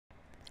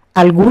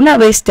¿Alguna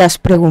vez te has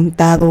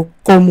preguntado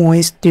cómo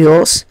es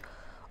Dios?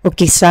 O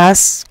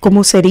quizás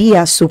cómo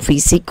sería su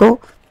físico.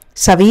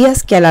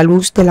 ¿Sabías que a la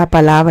luz de la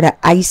palabra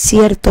hay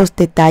ciertos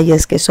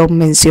detalles que son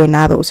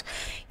mencionados?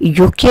 Y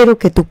yo quiero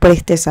que tú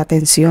prestes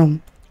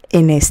atención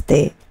en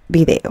este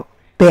video.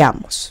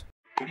 Veamos.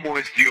 ¿Cómo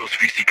es Dios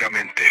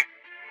físicamente?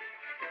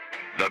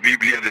 La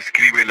Biblia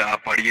describe la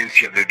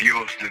apariencia de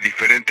Dios de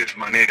diferentes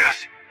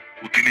maneras,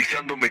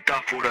 utilizando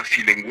metáforas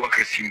y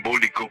lenguaje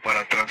simbólico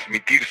para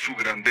transmitir su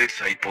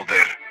grandeza y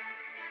poder.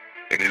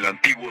 En el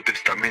Antiguo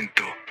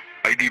Testamento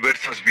hay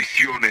diversas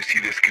visiones y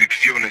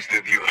descripciones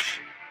de Dios.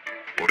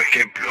 Por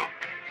ejemplo,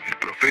 el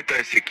profeta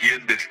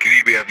Ezequiel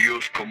describe a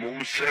Dios como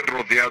un ser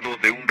rodeado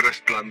de un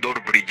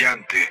resplandor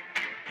brillante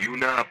y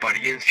una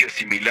apariencia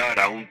similar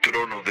a un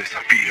trono de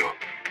zafiro.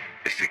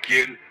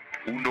 Ezequiel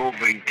 1,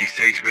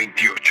 26,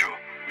 28.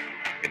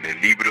 En el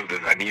libro de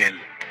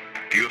Daniel,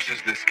 Dios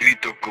es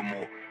descrito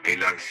como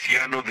el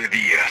anciano de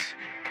días,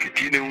 que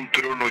tiene un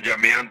trono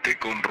llameante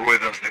con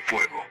ruedas de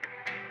fuego.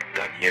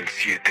 Daniel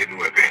 7,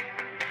 9.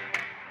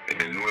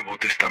 En el Nuevo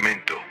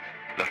Testamento,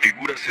 la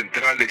figura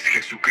central es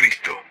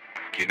Jesucristo,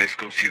 quien es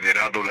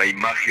considerado la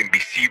imagen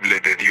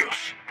visible de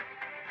Dios.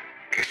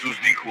 Jesús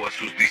dijo a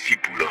sus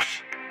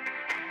discípulos: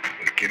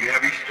 "El que me ha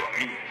visto a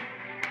mí,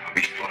 ha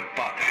visto al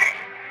Padre".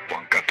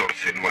 Juan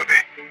 14, 9.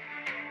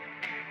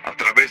 A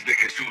través de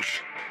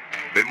Jesús,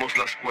 vemos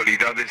las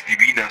cualidades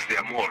divinas de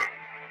amor,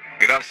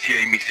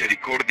 gracia y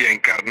misericordia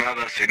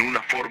encarnadas en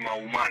una forma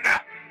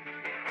humana.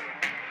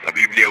 La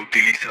Biblia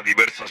utiliza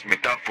diversas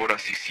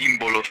metáforas y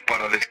símbolos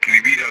para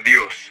describir a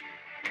Dios,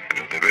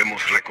 pero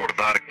debemos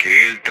recordar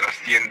que Él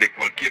trasciende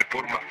cualquier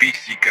forma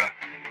física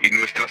y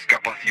nuestras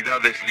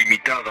capacidades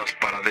limitadas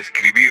para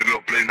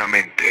describirlo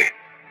plenamente.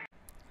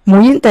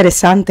 Muy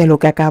interesante lo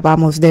que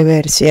acabamos de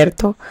ver,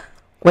 ¿cierto?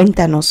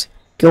 Cuéntanos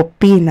qué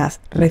opinas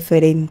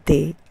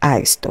referente a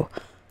esto.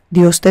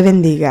 Dios te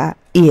bendiga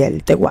y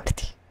Él te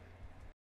guarde.